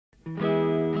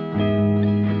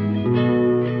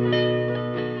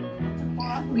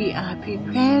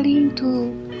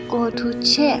to go to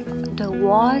check the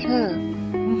water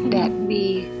that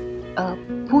we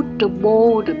put the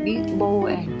bowl, the big bowl,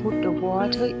 and put the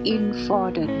water in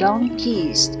for the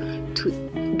donkeys to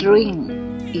drink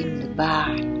in the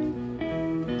barn.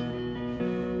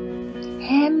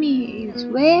 Hammy is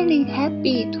very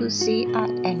happy to see us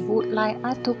and would like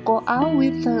us to go out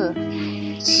with her.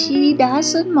 She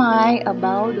doesn't mind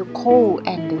about the cold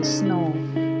and the snow.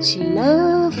 She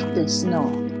loves the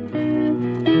snow.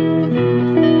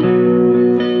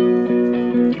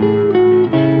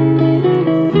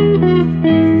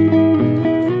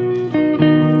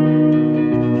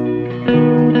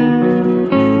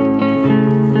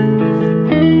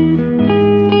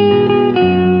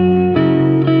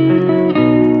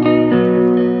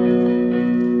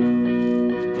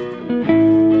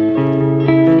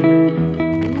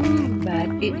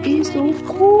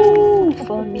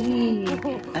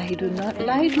 I do not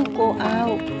like to go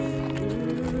out.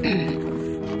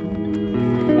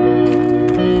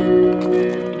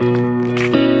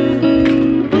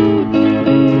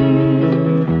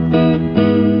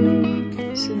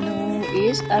 Snow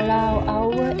is around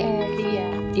our area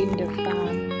in the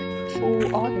farm, full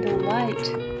of the white.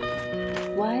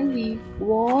 While we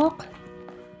walk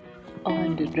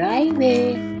on the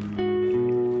driveway,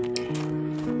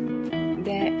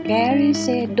 Gary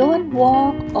said, "Don't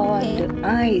walk on the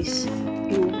ice.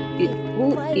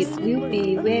 It will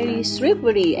be very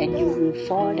slippery and you will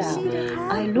fall down."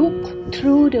 I look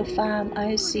through the farm.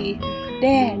 I see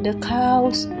there the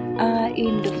cows are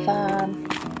in the farm.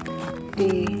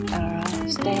 They are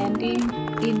standing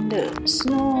in the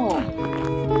snow.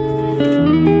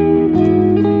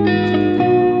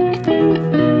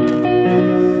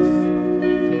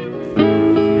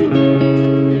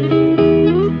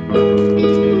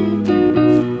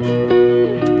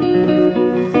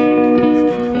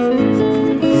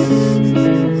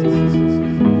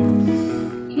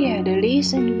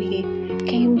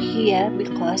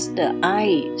 Because the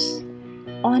ice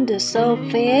on the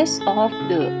surface of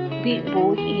the big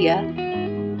bowl here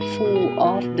full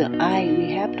of the ice.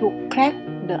 We have to crack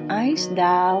the ice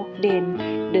down. Then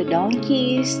the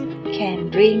donkeys can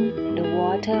drink the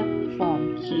water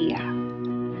from here.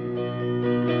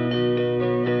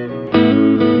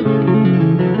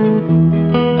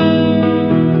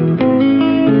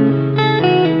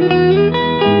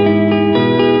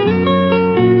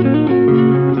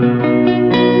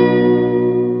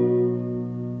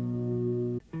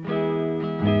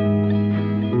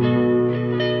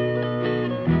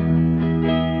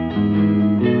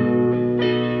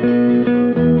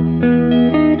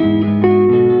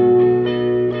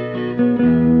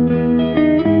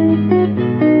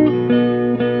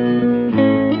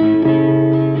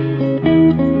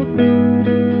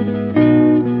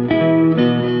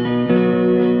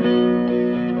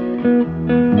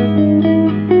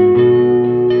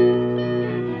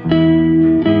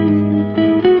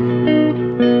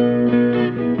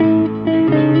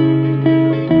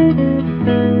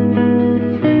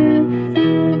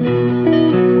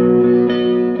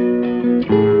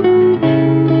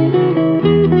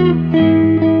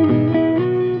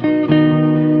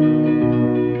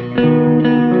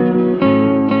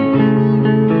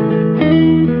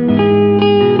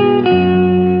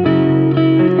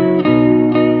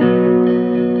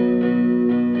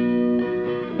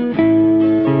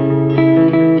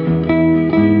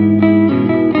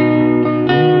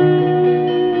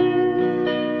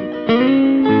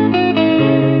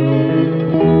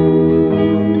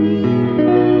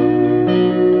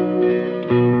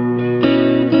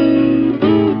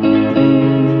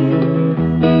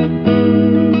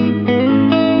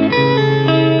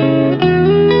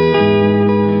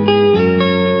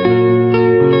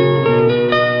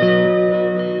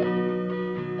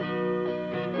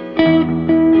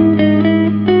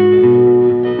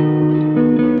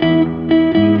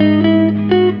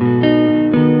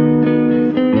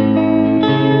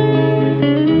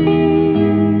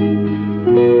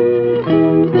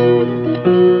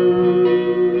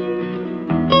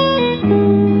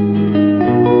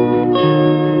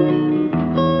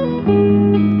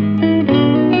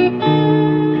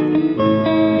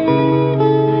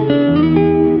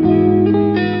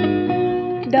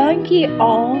 Donkey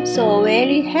also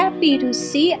very happy to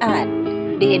see us.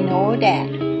 They know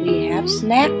that we have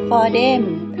snack for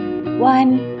them.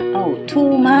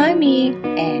 Two mommy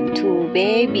and two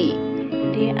baby.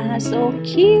 They are so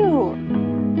cute.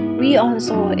 We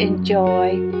also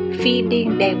enjoy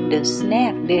feeding them the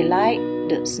snack. They like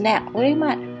the snack very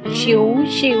much. Chew,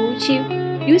 chew, chew.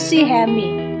 You see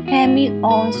Hammy. Hammy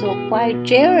also quite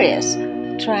jealous.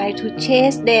 Try to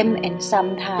chase them and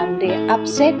sometimes they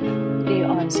upset they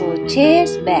also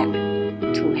chase back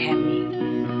to Hammy.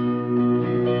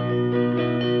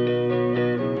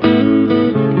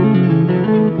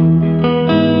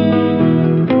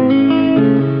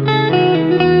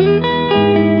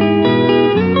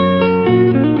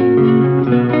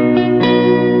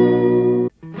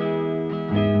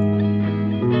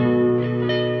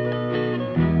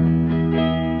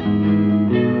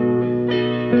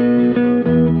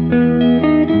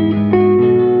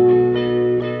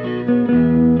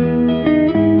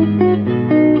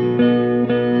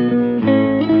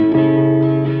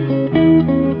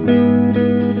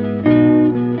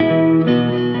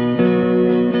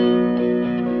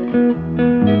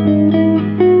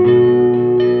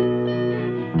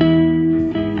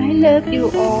 Love you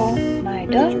all, my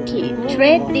donkey,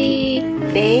 Treddy,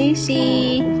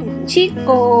 Daisy,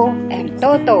 Chico, and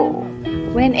Toto.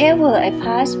 Whenever I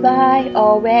pass by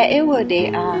or wherever they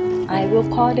are, I will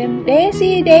call them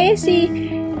Daisy, Daisy.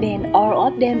 Then all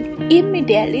of them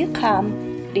immediately come.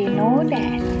 They know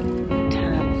that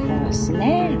time for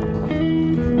snack.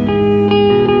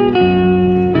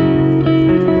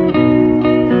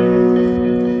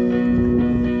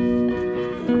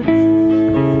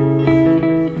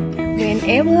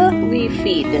 Whenever we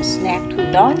feed the snack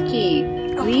to donkey,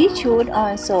 we should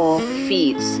also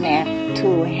feed snack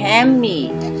to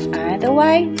Hammy.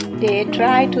 Otherwise, they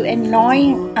try to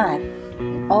annoy us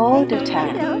all the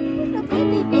time.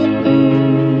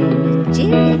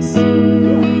 Cheers!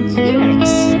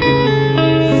 Cheers!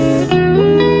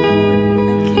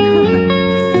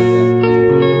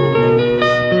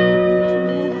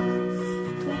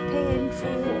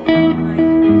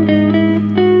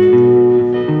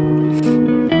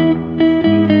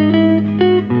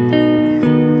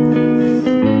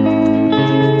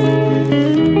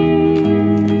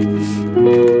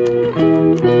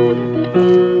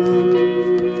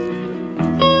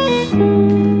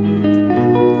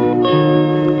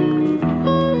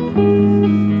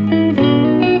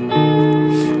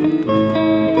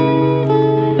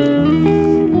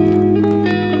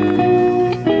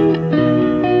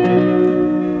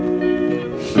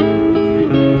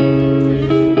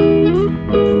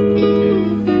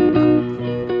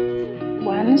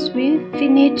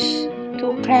 Finish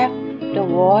to crack the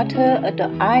water at the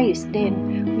ice,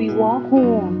 then we walk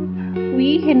home.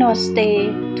 We cannot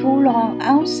stay too long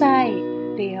outside.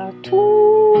 They are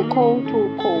too cold.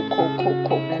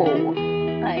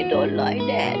 I don't like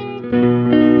that.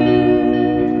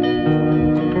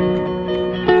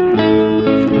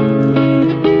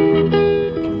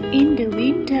 In the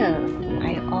winter,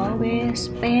 I always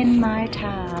spend my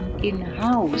time in the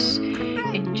house,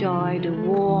 enjoy the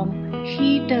warm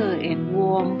heater and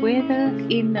warm weather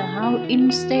in the house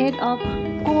instead of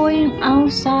going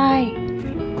outside.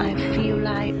 I feel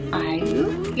like I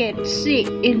will get sick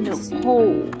in the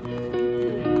cold.